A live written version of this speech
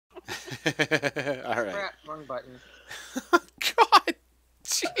All right. Crap, wrong button. God,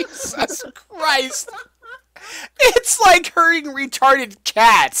 Jesus Christ! It's like herding retarded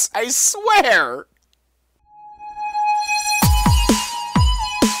cats. I swear.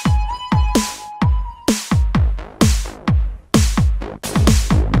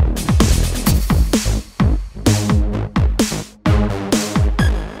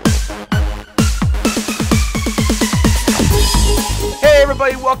 Hey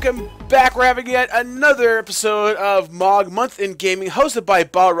everybody, welcome back. We're having yet another episode of MoG Month in Gaming, hosted by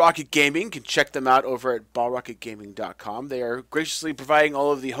BRGgaming. You can check them out over at BRGgaming.com. They are graciously providing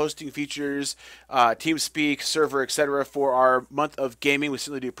all of the hosting features, TeamSpeak, server, etc. for our month of gaming. We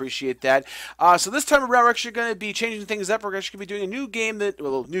certainly do appreciate that. So this time around, we're actually going to be changing things up. We're actually going to be doing a new game that,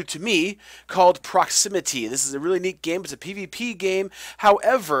 well, new to me, called Proximity. This is a really neat game. It's a PvP game.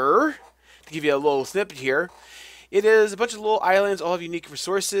 However, to give you a little snippet here, it is a bunch of little islands, all have unique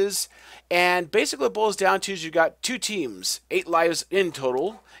resources, and basically what it boils down to is you've got two teams, 8 lives in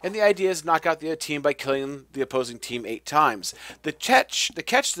total, and the idea is to knock out the other team by killing the opposing team 8 times. The catch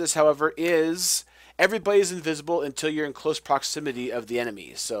to this, however, is everybody's invisible until you're in close proximity of the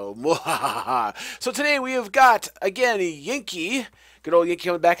enemy. So, so today we have got, again, Yankee, good old Yankee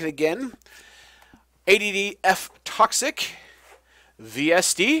coming back in again, ADD F Toxic,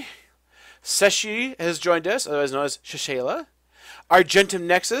 VSD, Seshi has joined us, otherwise known as Shashayla, Argentum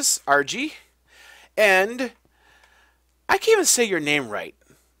Nexus, RG, and I can't even say your name right.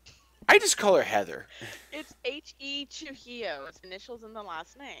 I just call her Heather. It's H-E Chuhio. It's initials in the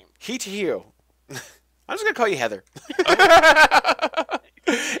last name. Hitahio. I'm just going to call you Heather.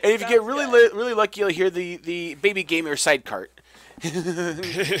 And if you get really lucky, you'll hear the baby gamer side cart.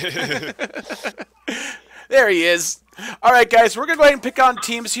 There he is. All right, guys, we're going to go ahead and pick on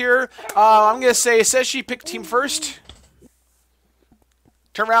teams here. I'm going to say, Seshi, pick team first.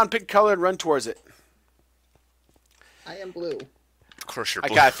 Turn around, pick color, and run towards it. I am blue. Of course you're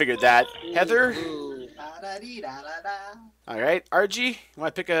blue. I kind of figured that. Heather? Blue. All right, RG, you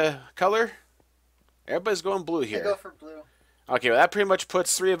want to pick a color? Everybody's going blue here. I go for blue. Okay, well, that pretty much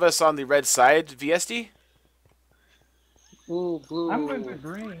puts 3 of us on the red side. VSD? Ooh, blue. I'm going for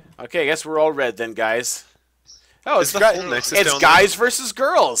green. Okay, I guess we're all red then, guys. Oh, it's it's guys versus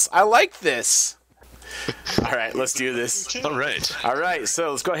girls. I like this. All right, let's do this. All right. All right,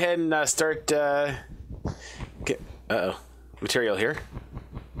 so let's go ahead and start. Material here.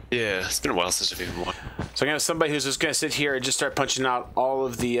 Yeah, it's been a while since I've even won. So I'm gonna have somebody who's just gonna sit here and just start punching out all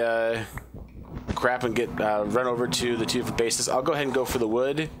of the crap and get run over to the 2 different bases. I'll go ahead and go for the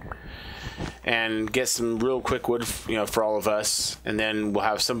wood and get some real quick wood, for all of us, and then we'll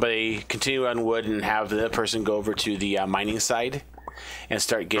have somebody continue on wood and have the other person go over to the mining side and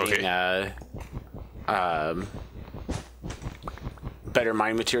start getting better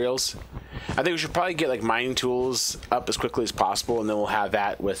mining materials. I think we should probably get like mining tools up as quickly as possible, and then we'll have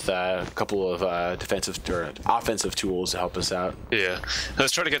that with a couple of defensive or offensive tools to help us out. Yeah,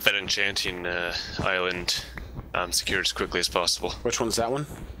 let's try to get that enchanting island secured as quickly as possible. Which one's that one?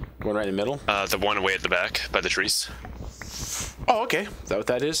 The one right in the middle? The one away at the back by the trees. Oh, okay. Is that what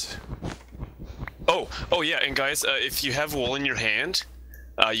that is? Oh yeah, and guys, if you have wool in your hand,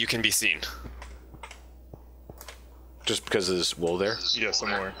 you can be seen. Just because there's wool there? Yeah,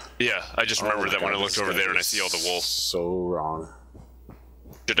 somewhere. Yeah, I just remembered that when I looked over there and I see all the wool. So wrong.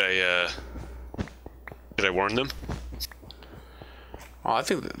 Should I warn them? Oh, I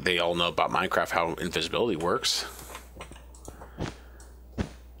think that they all know about Minecraft, how invisibility works.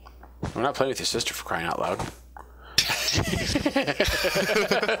 I'm not playing with your sister, for crying out loud.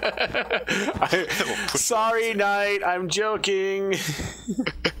 Sorry, Knight. I'm joking.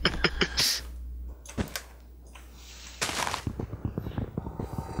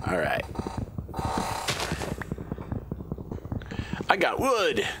 All right. I got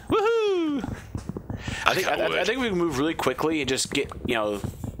wood. Woohoo! I think we can move really quickly and just get,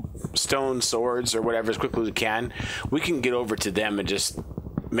 stone swords or whatever as quickly as we can. We can get over to them and just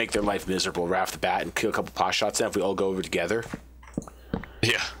make their life miserable right off the bat and kill a couple pot shots. And if we all go over together.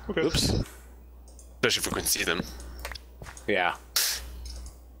 Yeah. Okay. Oops. Especially if we can see them. Yeah.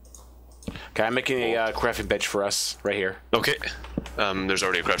 Okay, I'm making a crafting bench for us right here. Okay. There's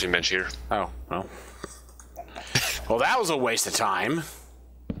already a crafting bench here. Oh, well. Well, that was a waste of time.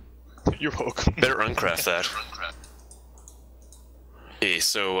 You're welcome. Better uncraft that. Okay,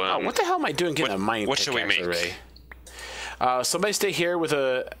 so what the hell am I doing getting a mining what should we make? Array? Somebody stay here with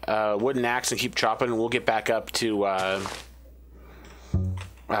a wooden axe and keep chopping, and we'll get back up to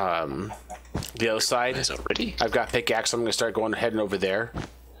the other side. Is it ready? I've got pickaxe, so I'm going to start heading over there.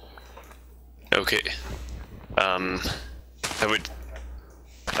 Okay. I would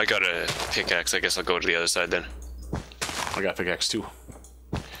I got a pickaxe. I guess I'll go to the other side then. I got pickaxe too.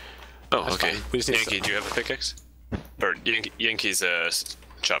 Oh, That's okay. fine. We just need Yankee, do you have a pickaxe? Or Yankee's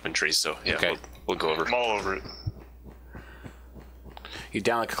chopping trees, so yeah, Okay. we'll go over. I'm all over it. You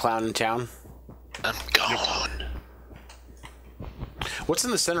down like a clown in town? I'm gone. What's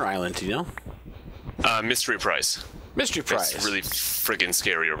in the center island? Do you know? Mystery prize. Mystery prize. It's really friggin'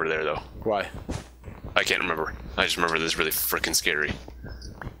 scary over there, though. Why? I can't remember. I just remember this really frickin' scary.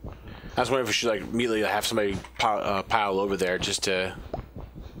 I was wondering if we should like immediately have somebody pile over there just to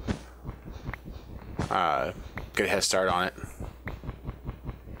get a head start on it.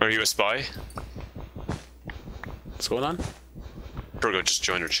 Are you a spy? What's going on? Virgo just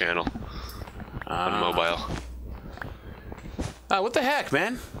joined our channel on mobile. What the heck,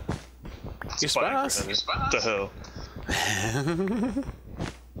 man? You spy us? What the hell?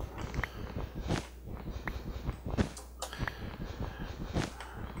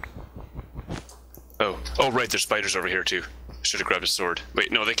 Oh, right, there's spiders over here too. Should have grabbed a sword.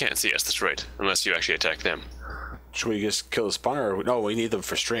 Wait, no, they can't see us, that's right. Unless you actually attack them. Should we just kill the spawner? Or... No, we need them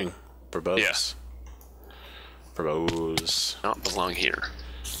for string. For bows. Yes. For bows. Not belong here.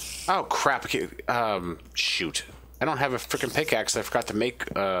 Oh, crap. Okay, shoot. I don't have a freaking pickaxe. I forgot to make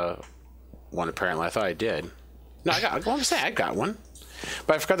one, apparently. I thought I did. No, I got one. I'm saying I got one.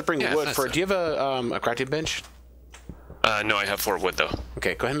 But I forgot to bring wood for... Do you have a crafting bench? No, I have 4 wood, though.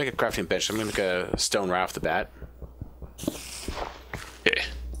 Okay, go ahead and make a crafting bench. I'm going to make a stone right off the bat. Okay.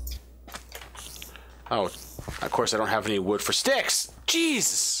 Oh, of course I don't have any wood for sticks.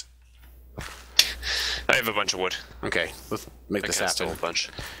 Jesus. I have a bunch of wood. Okay, let's make this happen. A bunch.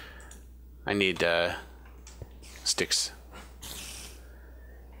 I need sticks.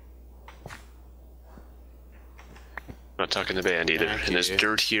 Not talking to band either. And there's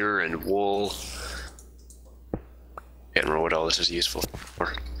dirt here and wool. Can't remember what all this is useful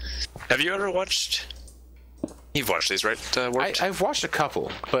for. Have you ever watched... You've watched these, right, Warped? I've watched a couple,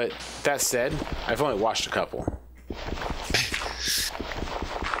 but that said, I've only watched a couple.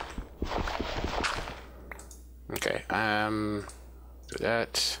 Okay, do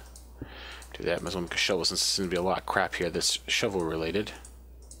that. Do that. Might as well make a shovel since there's going to be a lot of crap here that's shovel related.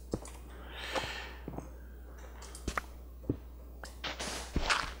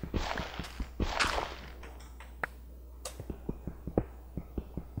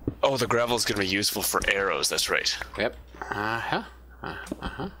 Oh, the gravel's gonna be useful for arrows, that's right. Yep. And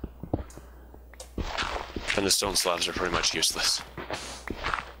the stone slabs are pretty much useless.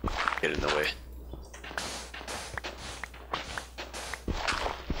 Get in the way.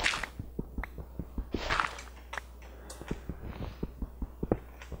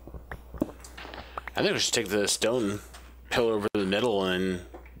 I think we should take the stone pillar over the middle and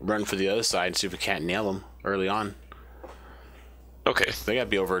run for the other side and see if we can't nail them early on. Okay. They gotta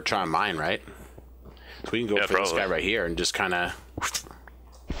be over trying mine, right? So we can go for this guy right here and just kind of...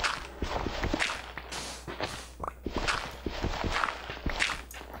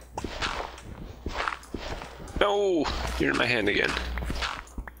 No! You're in my hand again.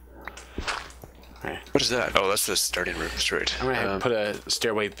 Okay. What is that? Oh, that's the starting room, that's right. I'm gonna put a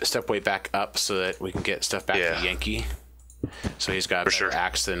stepway back up so that we can get stuff back to Yankee. So he's got a better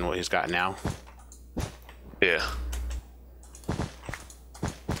axe than what he's got now. Yeah.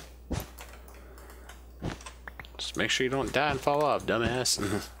 Just make sure you don't die and fall off,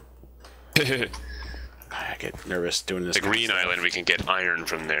 dumbass. I get nervous doing this. The Green Island, we can get iron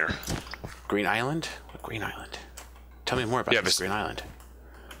from there. Green Island? What Green Island? Tell me more about this Green Island.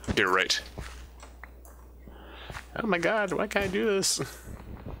 You're right. Oh my god, why can't I do this?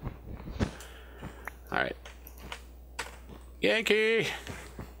 Alright. Yankee!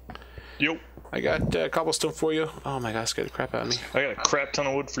 Yo. I got cobblestone for you. Oh my god, scared the crap out of me. I got a crap ton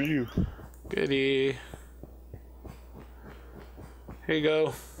of wood for you. Goody. Here you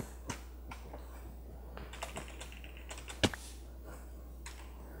go.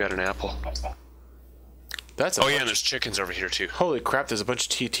 Got an apple. That's oh yeah, and there's chickens over here too. Holy crap, there's a bunch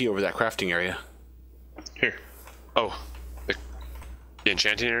of TT over that crafting area. Here. Oh. The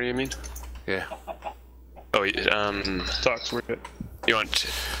enchanting area, you mean? Yeah. Oh, Talks, we're good. You want...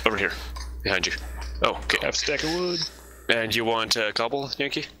 over here. Behind you. Oh, okay. Half stack of wood. And you want cobble,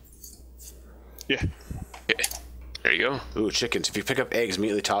 Yankee? Yeah. Okay. There you go. Ooh, chickens. If you pick up eggs,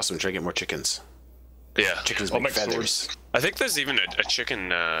 immediately toss them and try to get more chickens. Yeah. Chickens I'll make make feathers. swords. I think there's even a chicken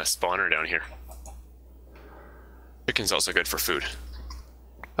spawner down here. Chicken's also good for food.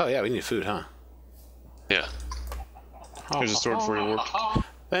 Oh yeah, we need food, huh? Yeah. Here's a sword for you, Warped.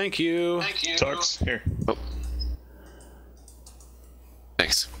 Thank you. Talks, here. Oh.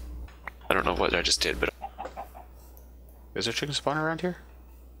 Thanks. I don't know what I just did, but... Is there a chicken spawner around here?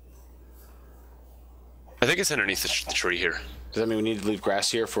 I think it's underneath the tree here. Does that mean we need to leave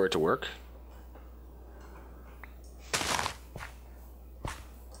grass here for it to work?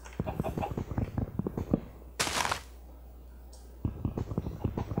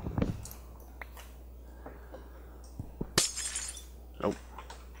 Nope.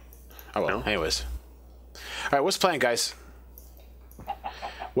 Oh well. No? Anyways. All right. What's the plan, guys?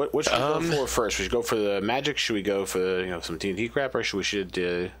 What should we go for first? Should we go for the magic? Should we go for some TNT crap, or should we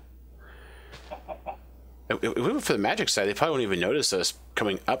if we went for the magic side, they probably won't even notice us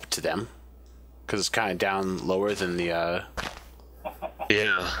coming up to them because it's kind of down lower than the.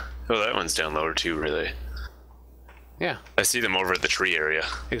 Yeah. Oh, that one's down lower too, really. Yeah. I see them over at the tree area.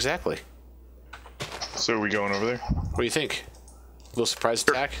 Exactly. So are we going over there? What do you think? A little surprise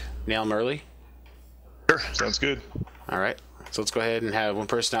attack? Nail them early? Sure. Sounds good. All right. So let's go ahead and have one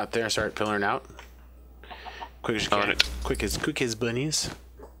person out there and start pillaring out. Quick as you On can. it. Quick as bunnies.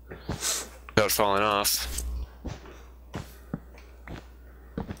 Without falling off.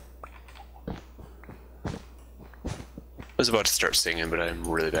 I was about to start singing, but I'm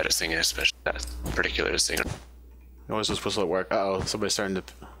really bad at singing, especially that particular singer. Always was supposed to work. Uh-oh, somebody's starting to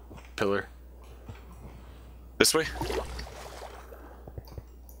pillar. This way?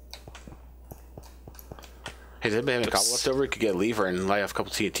 Hey, does anybody have a cobble left over? We could get a lever and light off a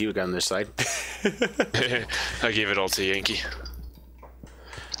couple TNT we got on this side. I gave it all to Yankee.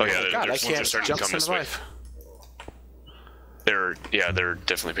 Oh yeah, God, I there's ones that are can't starting to jump come some this of way. life. They're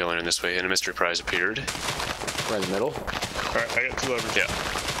definitely peeling in this way, and a mystery prize appeared. Right in the middle. Alright, I got 2 levers. Yeah.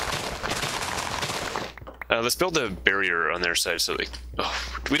 Let's build a barrier on their side so they. Oh,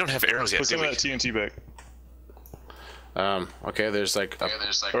 we don't have arrows yet. Put Do some we? of that TNT back. Okay, there's like a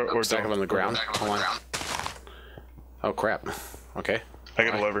Or stack don't. of on the ground. Hold on. Oh crap. Okay. I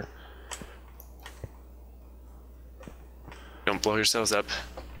got a lever. Don't blow yourselves up.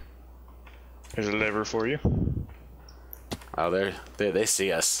 There's a lever for you. Oh, they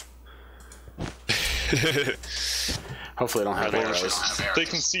see us. Hopefully, they don't have arrows. They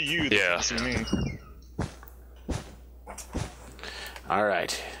can see you, they Yeah. can see me. All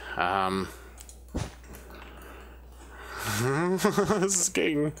right. This is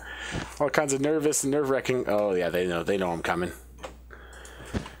getting all kinds of nervous and nerve-wracking. Oh yeah, they know I'm coming.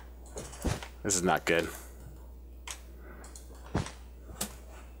 This is not good.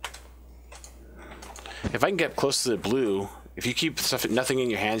 If I can get close to the blue, if you keep nothing in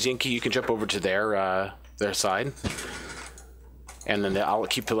your hands, Yankee, you can jump over to their side, and then I'll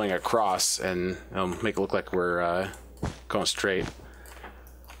keep pillaring across and make it look like we're going straight.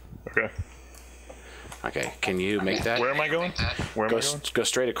 Okay. Okay, can you make that? Where am I going? Where am I going? Go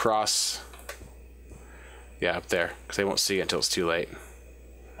straight across. Yeah, up there, because they won't see it until it's too late.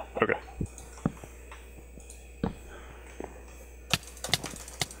 Okay.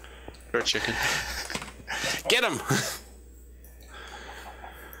 Or chicken. Get him!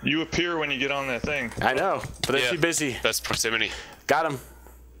 You appear when you get on that thing. I know, but they're Yeah. too busy. That's proximity. Got him.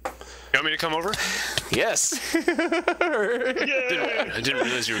 You want me to come over? Yes. Yay! I didn't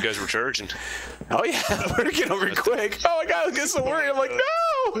realize you guys were charging. Oh yeah, we're getting over quick. Oh my god, I get so worried. I'm like,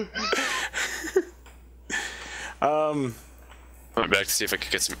 no. I went back to see if I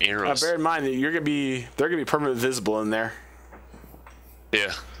could get some arrows. Bear in mind that they're gonna be permanently visible in there.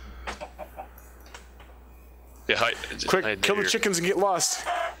 Yeah. Yeah, hi. Quick, kill the chickens and get lost.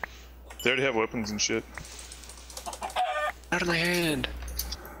 They already have weapons and shit. Out of my hand.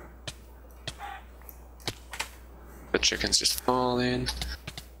 The chickens just fall in.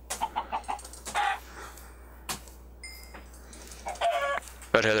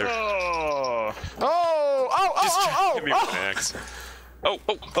 But Heather, Oh! hit me with an axe. Oh,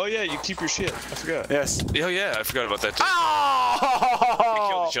 Oh yeah, you keep your shit. I forgot. Yes. oh yeah, I forgot about that too.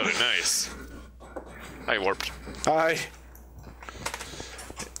 Oh! Killed each other, nice. I warped. I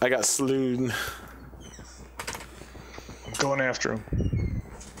got slewn. I'm going after him.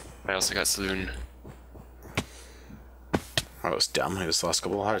 I also got Saloon. I was dumb. I just lost a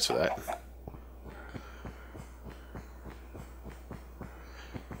couple of hearts for that.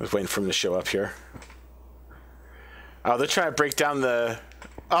 I was waiting for him to show up here. Oh, they're trying to break down the.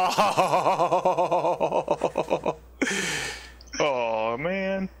 Oh! Oh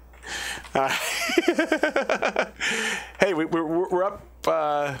man. Hey, we're up.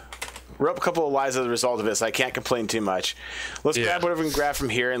 We're up a couple of lives as a result of this. I can't complain too much. Let's grab whatever we can grab from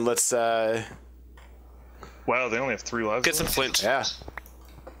here, and let's. Wow, they only have 3 lives. Get some flint. Yeah.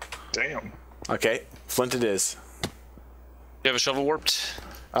 Damn. Okay, flint it is. You have a shovel warped?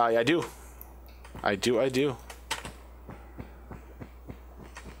 Yeah, I do. I do.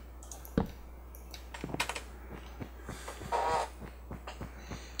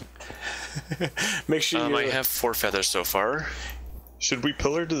 Make sure you... I have 4 feathers so far. Should we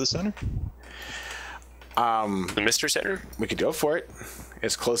pillar to the center? The mystery center? We could go for it.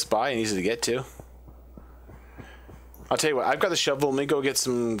 It's close by and easy to get to. I'll tell you what, I've got the shovel. Let me go get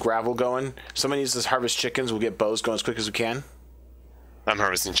some gravel going. Somebody needs to harvest chickens. We'll get bows going as quick as we can. I'm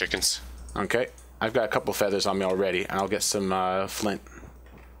harvesting chickens. Okay. I've got a couple feathers on me already. I'll get some flint.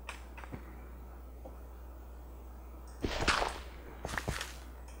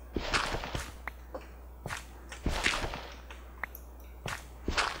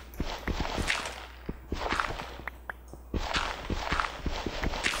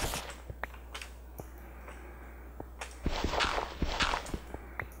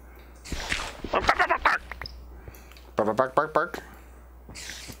 Bark, bark, bark, bark.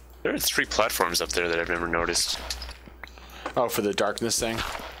 There are 3 platforms up there that I've never noticed. Oh, for the darkness thing?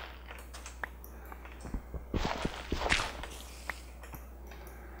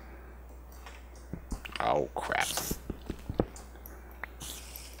 Oh, crap.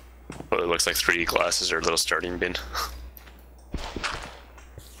 Well, it looks like 3 glasses or a little starting bin.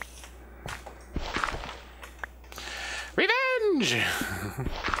 Revenge!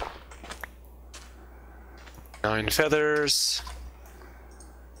 9 feathers.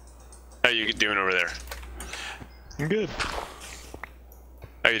 How are you doing over there? I'm good. How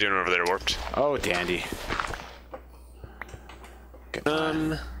are you doing over there, Warped? Oh, dandy. Get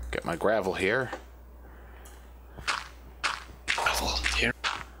my gravel here. Gravel here.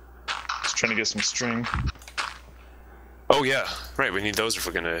 Just trying to get some string. Oh yeah, right. We need those if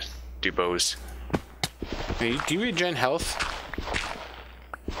we're gonna do bows. Hey, do you regen health?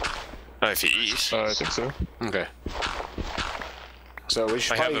 If you eat. I think so. Okay. So we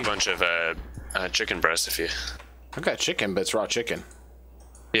should I probably... have a bunch of chicken breasts if you... I've got chicken, but it's raw chicken.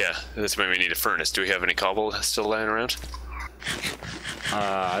 Yeah, that's why we need a furnace. Do we have any cobble still lying around?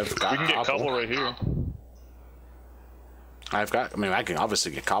 I've got We can get cobble right here. I mean, I can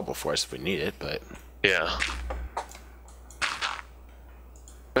obviously get cobble for us if we need it, but... Yeah.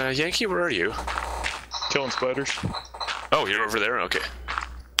 Yankee, where are you? Killing spiders. Oh, you're over there? Okay.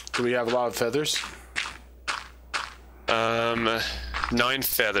 Do we have a lot of feathers? 9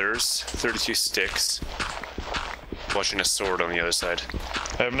 feathers, 32 sticks. Watching a sword on the other side.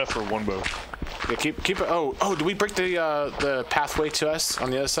 I have enough for 1 bow. Yeah, keep it... Oh, did we break the pathway to us on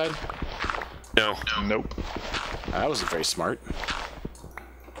the other side? No. Nope. That wasn't very smart.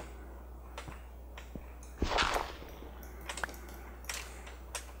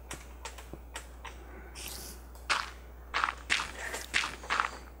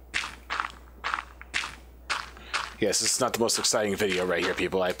 Yes, this is not the most exciting video right here,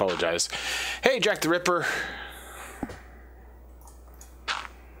 people. I apologize. Hey, Jack the Ripper.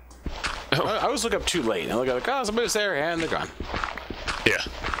 Oh. I always look up too late. I look like, oh, somebody's there, and they're gone. Yeah.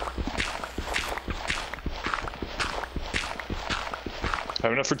 I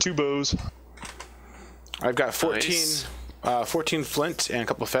have enough for 2 bows. I've got 14, Nice. 14 flint and a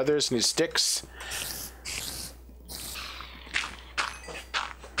couple of feathers. Need sticks.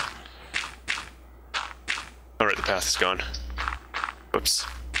 Alright, the path is gone. Whoops.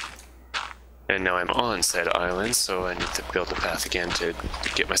 And now I'm on said island, so I need to build the path again to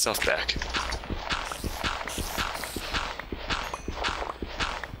get myself back.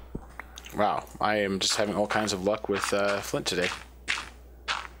 Wow, I am just having all kinds of luck with flint today.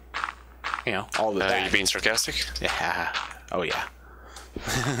 You know, all the Are that. you being sarcastic? Yeah. Oh, yeah.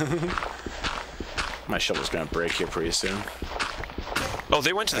 My shovel's gonna break here pretty soon. Oh,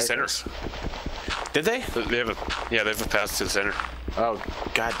 they went to the There it center. goes. Did they? They have a path to the center. Oh,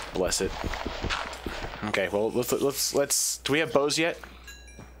 God bless it. Okay, well, let's. Do we have bows yet?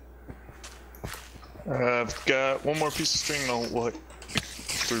 I've got 1 more piece of string and I'll like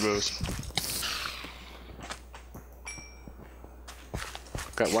 3 bows.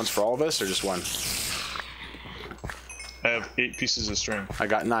 Got ones for all of us, or just 1? I have 8 pieces of string. I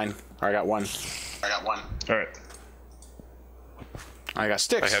got 9. Or I got 1. Alright. I got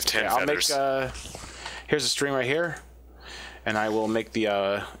sticks. I have 10 Okay, I'll feathers. make. Here's a string right here, and I will make the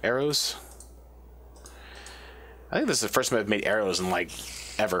arrows. I think this is the first time I've made arrows in like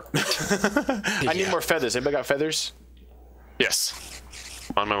ever. I need more feathers. Anybody got feathers? Yes.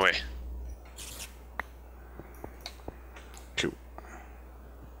 On my way. Cool.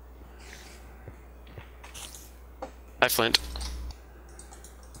 Hi, Flint.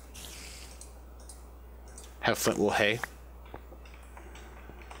 Have flint wool hay.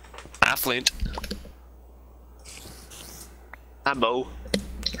 Hi, Flint. Hi, Bo.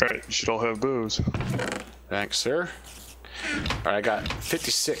 Alright, you should all have bows. Thanks, sir. All right, I got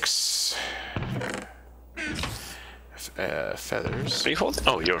 56. feathers. Are you holding?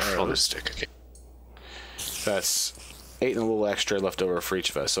 Oh, you're holding the stick. Okay. That's 8 and a little extra left over for each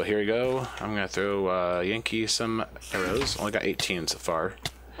of us. So here we go. I'm gonna throw Yankee some arrows. Only got 18 so far.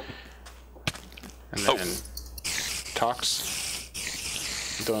 And then Tox,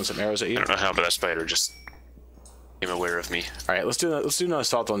 I'm throwing some arrows at you. I don't know how, but that spider just became aware of me. All right, let's do an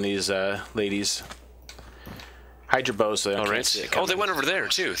assault on these ladies. Hide your bows so they don't All right. see it Oh, they coming. went over there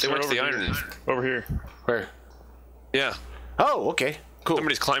too. They went to the iron. Over here. Where? Yeah. Oh, okay, cool.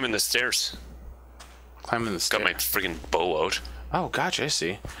 Somebody's climbing the stairs. Climbing the Got stairs. my friggin' bow out. Oh, gotcha, I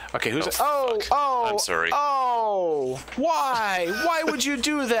see. Okay, who's... Oh, fuck. oh! I'm sorry. Oh! Why? Why would you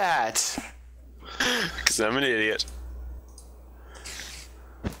do that? Because I'm an idiot.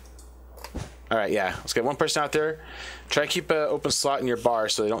 Alright, yeah. Let's get one person out there. Try to keep an open slot in your bar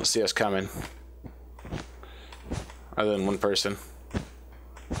so they don't see us coming. Other than one person.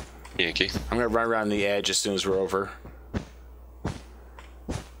 Yankee. I'm going to run around the edge as soon as we're over.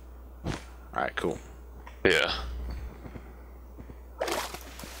 Alright, cool. Yeah.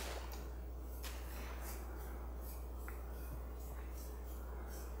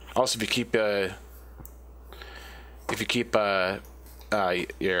 Also, if you keep your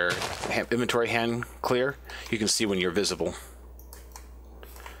inventory hand clear, you can see when you're visible.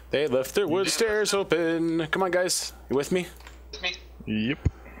 They left their wood stairs open. Come on, guys. You with me? Yep.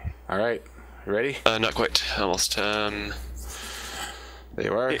 All right. You ready? Not quite. Almost. There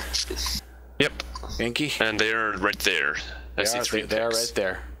you are. Yep. Yankee. And they are right there. I see three they are picks. right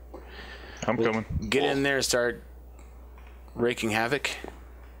there. I'm coming. Get in there and start raking havoc.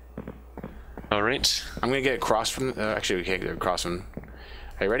 All right. I'm gonna get across from. Actually, we can't get across from.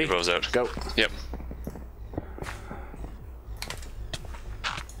 Are you ready? Bows out. Go. Yep.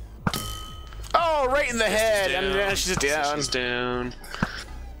 Oh, right in the head. Down. And then she's down. She's down.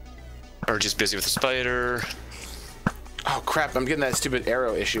 RG's busy with the spider. Oh crap! I'm getting that stupid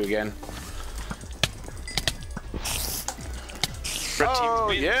arrow issue again. Red Oh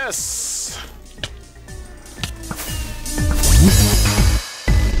team's win. yes.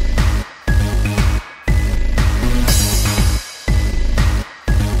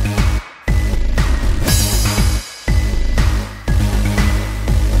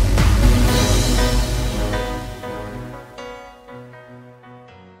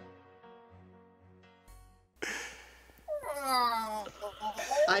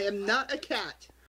 I am not a cat.